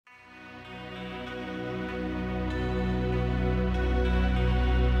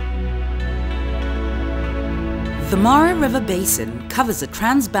The Mara River Basin covers a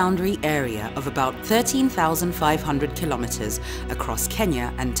transboundary area of about 13,500 kilometers across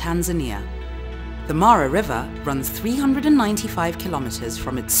Kenya and Tanzania. The Mara River runs 395 kilometers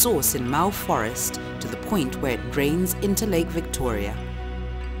from its source in Mau Forest to the point where it drains into Lake Victoria.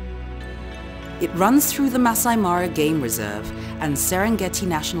 It runs through the Masai Mara Game Reserve and Serengeti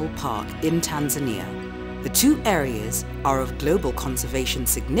National Park in Tanzania. The two areas are of global conservation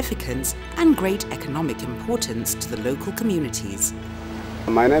significance and great economic importance to the local communities.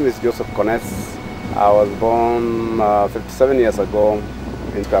 My name is Joseph Kones. I was born 57 years ago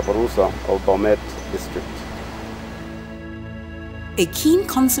in Kaparusa of Bomet district. A keen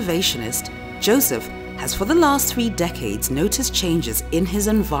conservationist, Joseph has for the last 3 decades noticed changes in his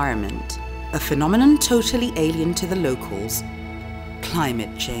environment, a phenomenon totally alien to the locals: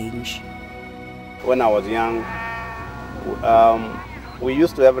 climate change. When I was young, we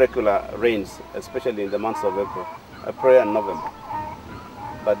used to have regular rains, especially in the months of April and November.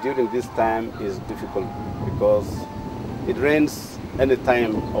 But during this time it's difficult because it rains any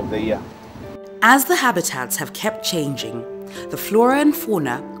time of the year. As the habitats have kept changing, the flora and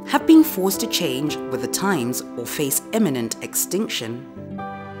fauna have been forced to change with the times or face imminent extinction.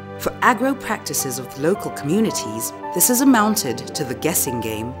 For agro practices of the local communities, this has amounted to the guessing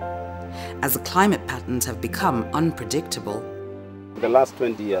game, as the climate patterns have become unpredictable. The last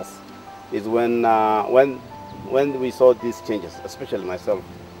 20 years is when we saw these changes, especially myself,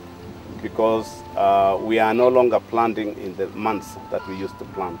 because we are no longer planting in the months that we used to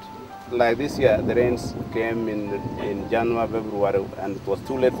plant. Like this year, the rains came in January, February, and it was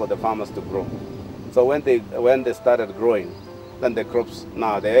too late for the farmers to grow. So when they started growing, then the crops,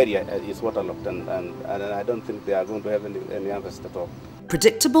 now the area is waterlogged, and I don't think they are going to have any harvest at all.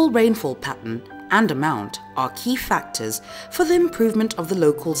 Predictable rainfall pattern and amount are key factors for the improvement of the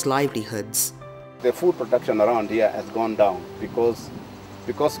locals' livelihoods. The food production around here has gone down because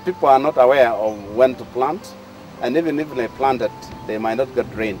people are not aware of when to plant, and even if they planted, they might not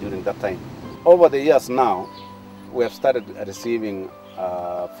get rain during that time. Over the years now, we have started receiving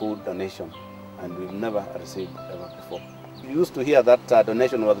food donation, and we've never received ever before. We used to hear that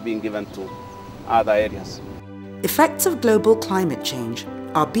donation was being given to other areas. Effects of global climate change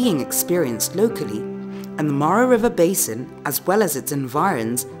are being experienced locally, and the Mara River Basin, as well as its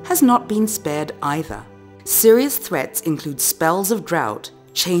environs, has not been spared either. Serious threats include spells of drought,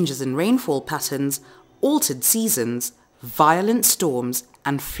 changes in rainfall patterns, altered seasons, violent storms,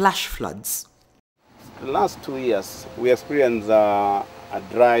 and flash floods. The last 2 years, we experienced a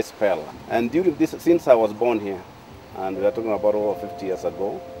dry spell. And during this, since I was born here, and we are talking about over 50 years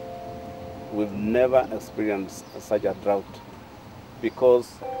ago, we've never experienced such a drought, because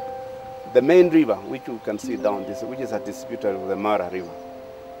the main river, which you can see down this, which is a distributor of the Mara River,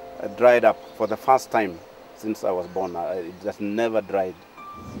 dried up for the first time since I was born. It just never dried.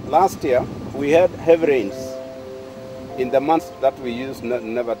 Last year, we had heavy rains in the months that we used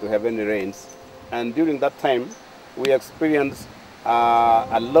never to have any rains. And during that time, we experienced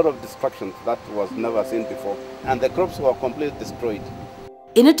a lot of destruction that was never seen before. And the crops were completely destroyed.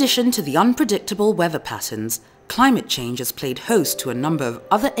 In addition to the unpredictable weather patterns, climate change has played host to a number of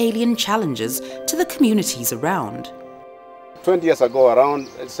other alien challenges to the communities around. 20 years ago, around,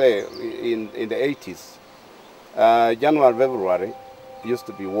 say, in the 80s, January, February used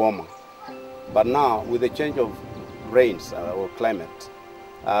to be warmer. But now, with the change of rains or climate,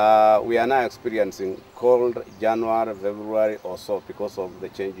 we are now experiencing cold January, February or so because of the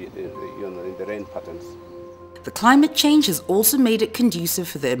change in the rain patterns. The climate change has also made it conducive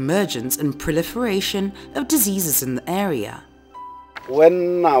for the emergence and proliferation of diseases in the area.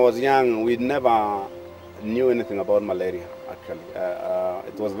 When I was young, we never knew anything about malaria, actually.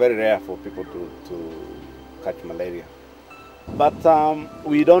 It was very rare for people to catch malaria. But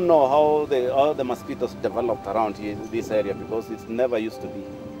we don't know how the mosquitoes developed around here in this area, because it never used to be.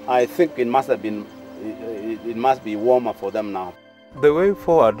 I think it must be warmer for them now. The way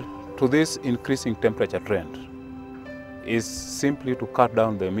forward to this increasing temperature trend is simply to cut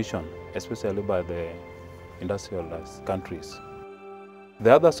down the emission, especially by the industrialized countries.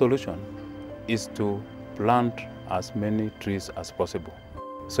 The other solution is to plant as many trees as possible.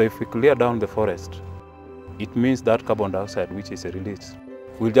 So if we clear down the forest, it means that carbon dioxide, which is released,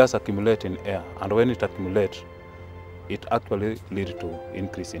 will just accumulate in air, and when it accumulates, it actually leads to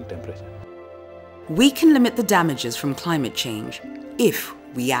increase in temperature. We can limit the damages from climate change if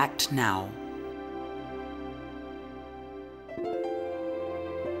we act now.